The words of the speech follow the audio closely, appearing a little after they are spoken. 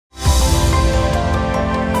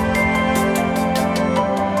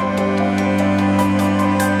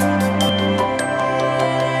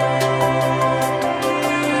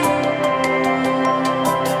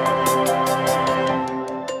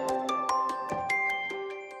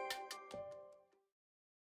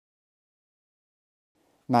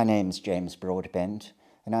My name's James Broadbent,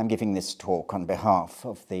 and I'm giving this talk on behalf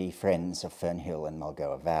of the Friends of Fernhill and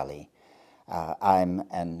Mulgoa Valley. I'm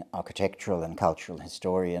an architectural and cultural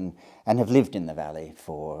historian and have lived in the valley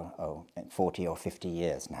for 40 or 50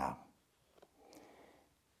 years now.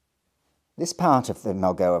 This part of the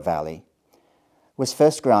Mulgoa Valley was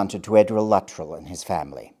first granted to Edward Luttrell and his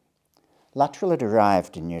family. Luttrell had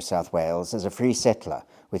arrived in New South Wales as a free settler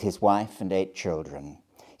with his wife and 8 children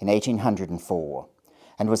in 1804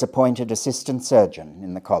 and was appointed assistant surgeon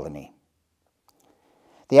in the colony.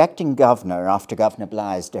 The acting governor, after Governor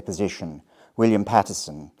Bligh's deposition, William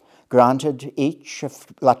Patterson, granted each of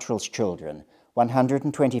Luttrell's children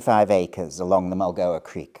 125 acres along the Mulgoa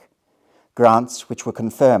Creek, grants which were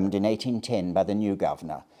confirmed in 1810 by the new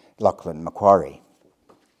governor, Lachlan Macquarie.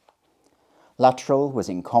 Luttrell was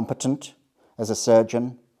incompetent as a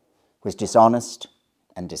surgeon, was dishonest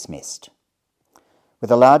and dismissed.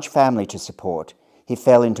 With a large family to support, he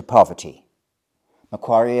fell into poverty.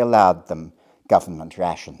 Macquarie allowed them government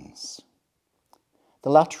rations. The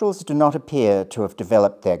Luttrells do not appear to have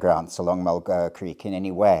developed their grants along Mulgoa Creek in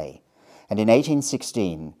any way, and in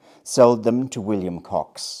 1816 sold them to William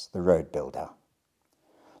Cox, the road builder.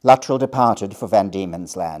 Luttrell departed for Van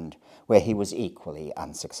Diemen's Land, where he was equally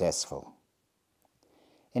unsuccessful.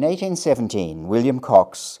 In 1817, William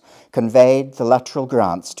Cox conveyed the Luttrell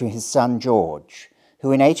grants to his son George,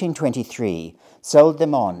 who in 1823 sold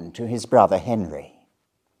them on to his brother Henry.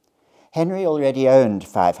 Henry already owned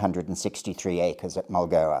 563 acres at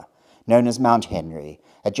Mulgoa, known as Mount Henry,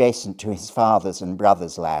 adjacent to his father's and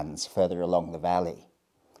brother's lands further along the valley.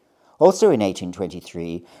 Also in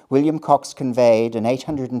 1823, William Cox conveyed an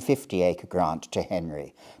 850-acre grant to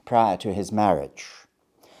Henry prior to his marriage,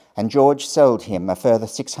 and George sold him a further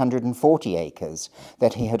 640 acres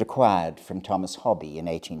that he had acquired from Thomas Hobby in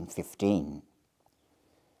 1815.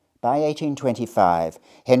 By 1825,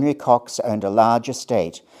 Henry Cox owned a large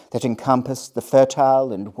estate that encompassed the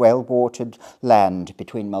fertile and well-watered land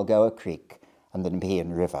between Mulgoa Creek and the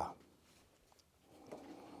Nepean River.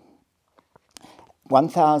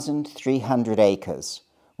 1,300 acres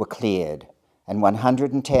were cleared and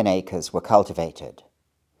 110 acres were cultivated.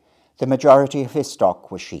 The majority of his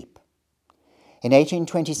stock were sheep. In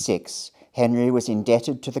 1826, Henry was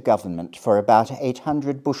indebted to the government for about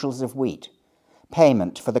 800 bushels of wheat,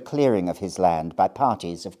 payment for the clearing of his land by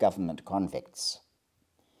parties of government convicts.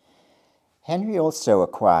 Henry also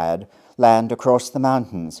acquired land across the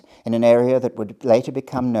mountains in an area that would later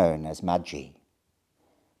become known as Mudgee.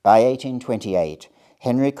 By 1828,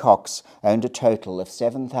 Henry Cox owned a total of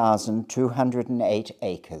 7,208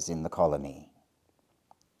 acres in the colony.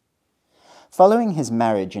 Following his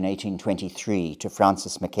marriage in 1823 to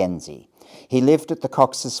Frances Mackenzie, he lived at the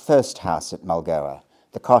Cox's first house at Mulgoa,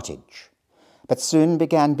 the Cottage, but soon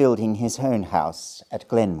began building his own house at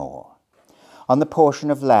Glenmore, on the portion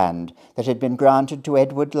of land that had been granted to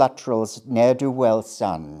Edward Luttrell's ne'er-do-well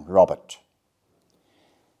son, Robert.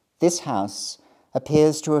 This house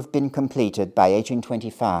appears to have been completed by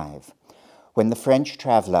 1825, when the French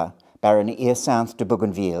traveller, Baron Hyacinthe de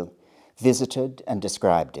Bougainville, visited and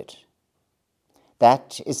described it.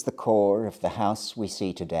 That is the core of the house we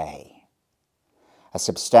see today, a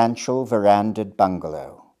substantial verandahed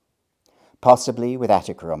bungalow, possibly with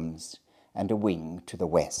attic rooms and a wing to the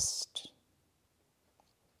west.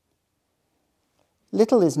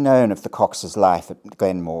 Little is known of the Cox's life at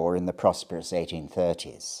Glenmore in the prosperous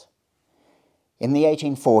 1830s. In the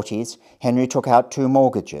 1840s, Henry took out 2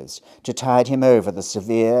 mortgages to tide him over the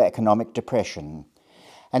severe economic depression,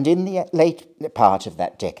 and in the late part of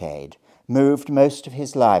that decade, moved most of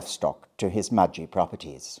his livestock to his Mudgee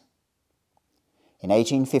properties. In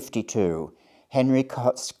 1852, Henry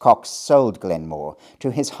Cox sold Glenmore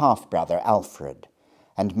to his half-brother Alfred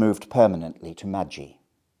and moved permanently to Mudgee.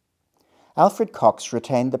 Alfred Cox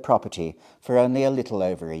retained the property for only a little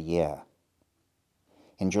over a year.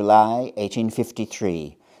 In July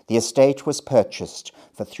 1853, the estate was purchased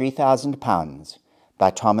for £3,000 by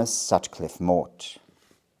Thomas Sutcliffe Mort.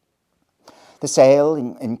 The sale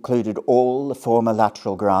included all the former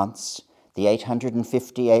Luttrell grants, the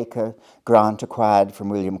 850-acre grant acquired from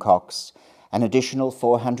William Cox, an additional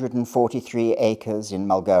 443 acres in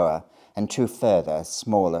Mulgoa, and 2 further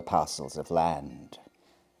smaller parcels of land.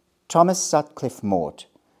 Thomas Sutcliffe Mort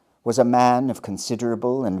was a man of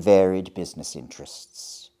considerable and varied business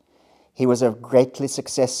interests. He was a greatly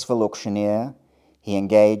successful auctioneer. He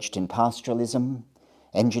engaged in pastoralism,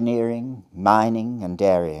 engineering, mining, and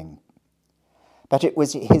dairying. But it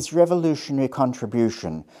was his revolutionary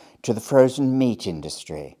contribution to the frozen meat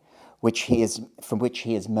industry from which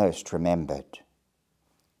he is most remembered.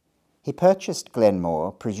 He purchased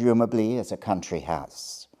Glenmore, presumably as a country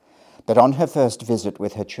house. but on her first visit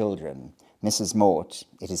with her children, Mrs. Mort,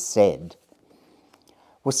 it is said,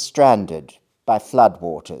 was stranded by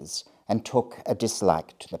floodwaters and took a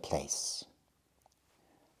dislike to the place.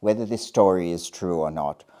 Whether this story is true or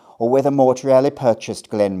not, or whether Mort really purchased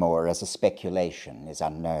Glenmore as a speculation, is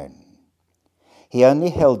unknown. He only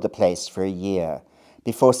held the place for a year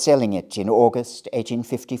before selling it in August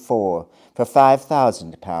 1854 for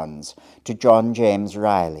 £5,000 to Dr James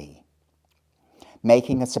Riley,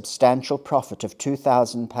 making a substantial profit of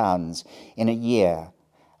 £2,000 in a year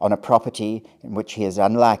on a property in which he is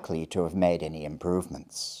unlikely to have made any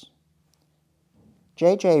improvements.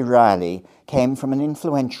 J. Riley came from an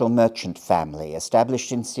influential merchant family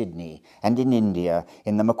established in Sydney and in India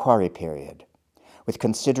in the Macquarie period, with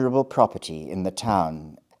considerable property in the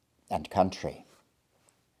town and country.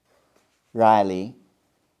 Riley,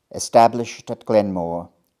 established at Glenmore,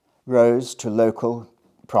 rose to local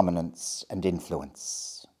prominence and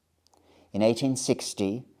influence. In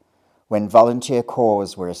 1860, when volunteer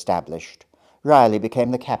corps were established, Riley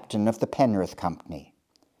became the captain of the Penrith Company,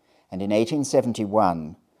 and in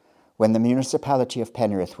 1871, when the municipality of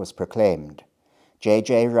Penrith was proclaimed,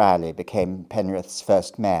 J. Riley became Penrith's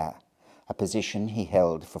first mayor, a position he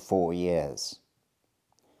held for 4 years.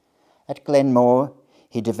 At Glenmore,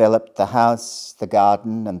 he developed the house, the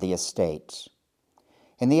garden, and the estate.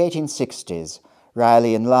 In the 1860s,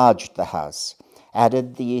 Riley enlarged the house,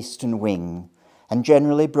 added the eastern wing, and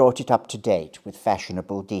generally brought it up to date with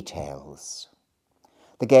fashionable details.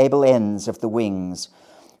 The gable ends of the wings,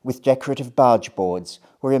 with decorative bargeboards,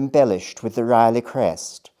 were embellished with the Riley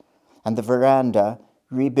crest, and the veranda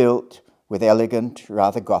rebuilt with elegant,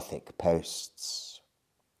 rather Gothic posts.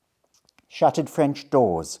 Shuttered French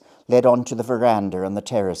doors led on to the veranda and the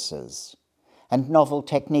terraces, and novel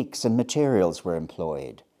techniques and materials were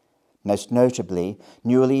employed, most notably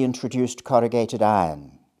newly introduced corrugated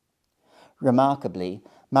iron. Remarkably,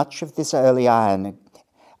 much of this early iron,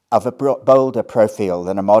 of a bolder profile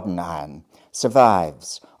than a modern iron,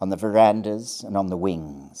 survives on the verandas and on the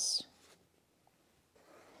wings.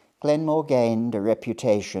 Glenmore gained a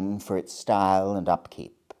reputation for its style and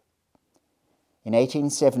upkeep. In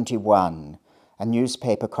 1871, a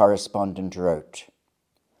newspaper correspondent wrote,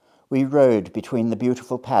 "We rode between the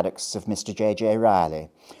beautiful paddocks of Mr. J. Riley,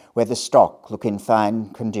 where the stock look in fine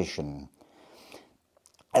condition,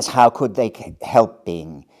 as how could they help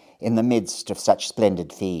being in the midst of such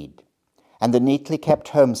splendid feed, and the neatly kept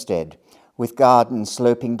homestead, with garden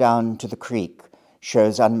sloping down to the creek,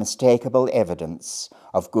 shows unmistakable evidence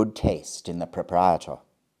of good taste in the proprietor."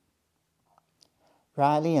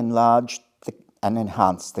 Riley enlarged and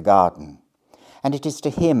enhanced the garden, and it is to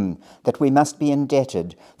him that we must be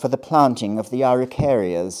indebted for the planting of the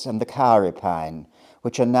araucarias and the kauri pine,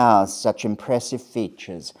 which are now such impressive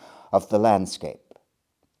features of the landscape.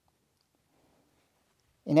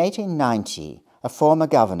 In 1890, a former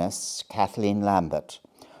governess, Kathleen Lambert,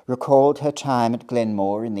 recalled her time at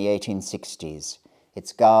Glenmore in the 1860s,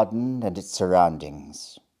 its garden and its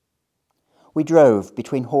surroundings. We drove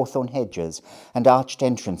between hawthorn hedges and arched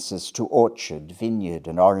entrances to orchard, vineyard,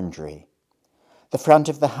 and orangery. The front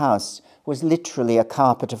of the house was literally a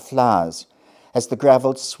carpet of flowers, as the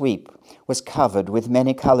gravelled sweep was covered with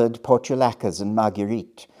many-coloured portulacas and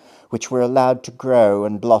marguerite, which were allowed to grow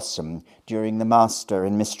and blossom during the master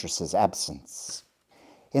and mistress's absence.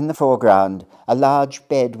 In the foreground, a large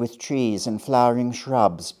bed with trees and flowering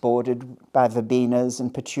shrubs bordered by verbenas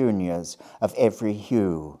and petunias of every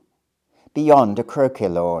hue. Beyond, a croquet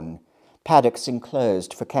lawn, paddocks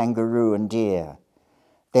enclosed for kangaroo and deer,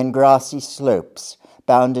 then grassy slopes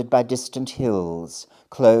bounded by distant hills,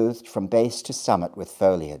 clothed from base to summit with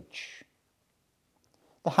foliage.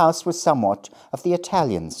 The house was somewhat of the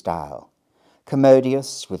Italian style,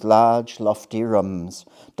 commodious with large, lofty rooms,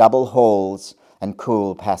 double halls, and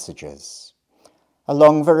cool passages. A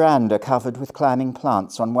long veranda covered with climbing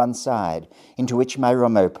plants on one side, into which my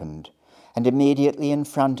room opened, and immediately in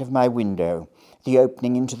front of my window, the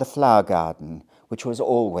opening into the flower garden, which was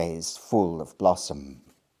always full of blossom.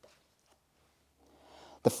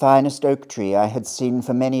 The finest oak tree I had seen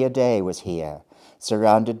for many a day was here,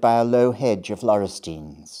 surrounded by a low hedge of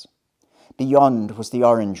laurustines. Beyond was the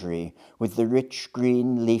orangery, with the rich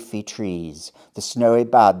green leafy trees, the snowy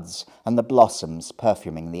buds, and the blossoms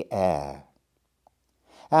perfuming the air.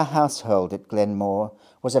 Our household at Glenmore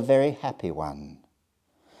was a very happy one.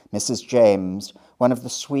 Mrs. James, one of the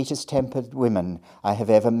sweetest-tempered women I have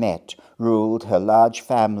ever met, ruled her large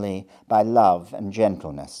family by love and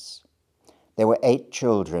gentleness. There were 8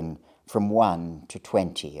 children, from 1 to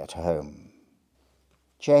 20 at home.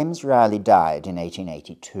 James Riley died in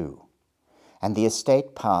 1882, and the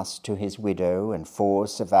estate passed to his widow and 4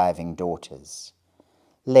 surviving daughters.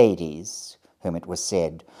 Ladies, whom it was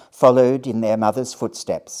said, followed in their mother's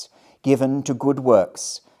footsteps, given to good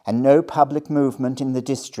works, and no public movement in the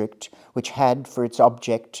district which had for its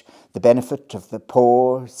object the benefit of the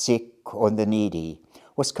poor, sick, or the needy,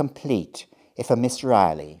 was complete if a Miss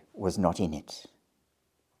Riley was not in it.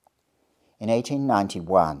 In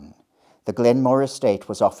 1891, the Glenmore estate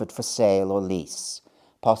was offered for sale or lease,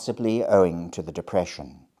 possibly owing to the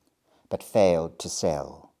Depression, but failed to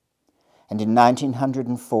sell. And in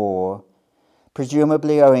 1904,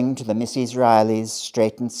 presumably owing to the Mrs. Riley's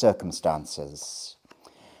straitened circumstances,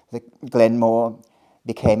 the Glenmore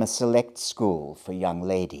became a select school for young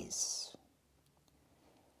ladies.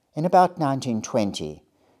 In about 1920,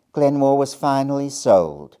 Glenmore was finally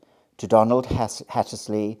sold to Donald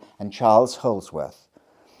Hattersley and Charles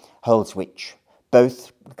Holswich,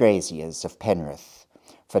 both graziers of Penrith,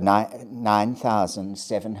 for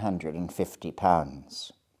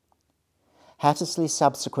 £9,750. Hattersley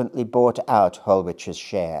subsequently bought out Holswich's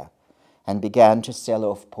share and began to sell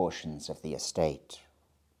off portions of the estate.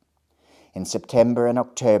 In September and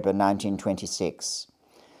October 1926,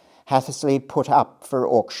 Hattersley put up for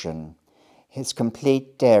auction his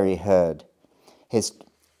complete dairy herd, his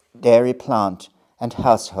dairy plant and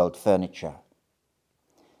household furniture.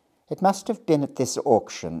 It must have been at this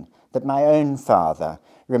auction that my own father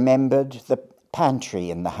remembered the pantry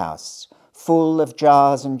in the house, full of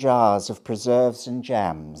jars and jars of preserves and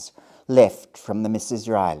jams left from the Mrs.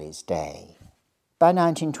 Riley's day. By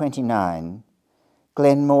 1929,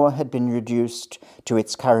 Glenmore had been reduced to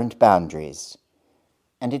its current boundaries,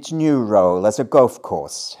 and its new role as a golf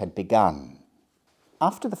course had begun.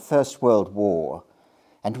 After the First World War,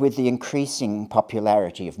 and with the increasing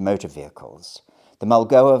popularity of motor vehicles, the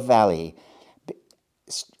Mulgoa Valley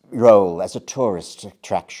role as a tourist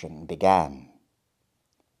attraction began.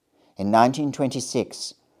 In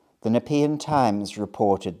 1926, the Nepean Times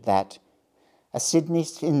reported that a Sydney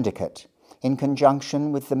syndicate, in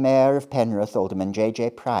conjunction with the Mayor of Penrith, Alderman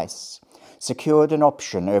J.J. Price, secured an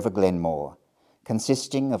option over Glenmore,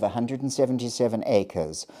 consisting of 177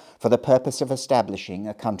 acres for the purpose of establishing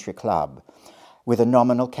a country club with a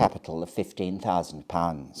nominal capital of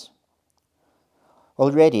 £15,000.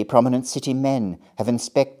 Already prominent city men have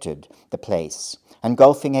inspected the place, and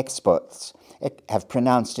golfing experts have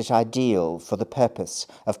pronounced it ideal for the purpose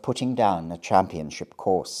of putting down a championship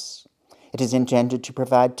course. It is intended to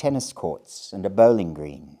provide tennis courts and a bowling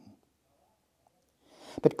green.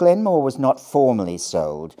 But Glenmore was not formally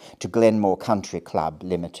sold to Glenmore Country Club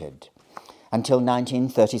Limited until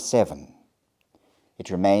 1937. It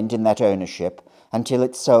remained in that ownership until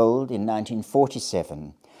it sold in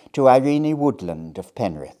 1947 to Irene Woodland of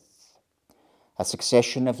Penrith. A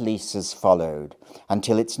succession of leases followed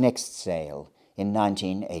until its next sale in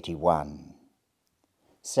 1981.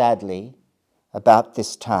 Sadly, about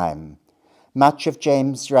this time, much of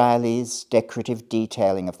James Riley's decorative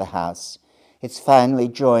detailing of the house, its finely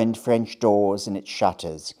joined French doors and its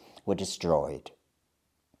shutters, were destroyed.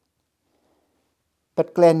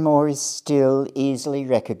 But Glenmore is still easily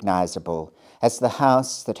recognisable as the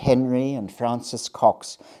house that Henry and Francis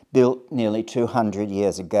Cox built nearly 200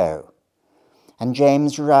 years ago, and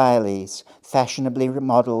James Riley's fashionably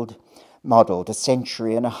modelled a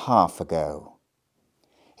century and a half ago.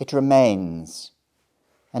 It remains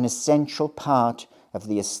an essential part of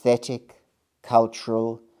the aesthetic,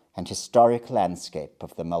 cultural, and historic landscape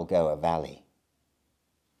of the Mulgoa Valley.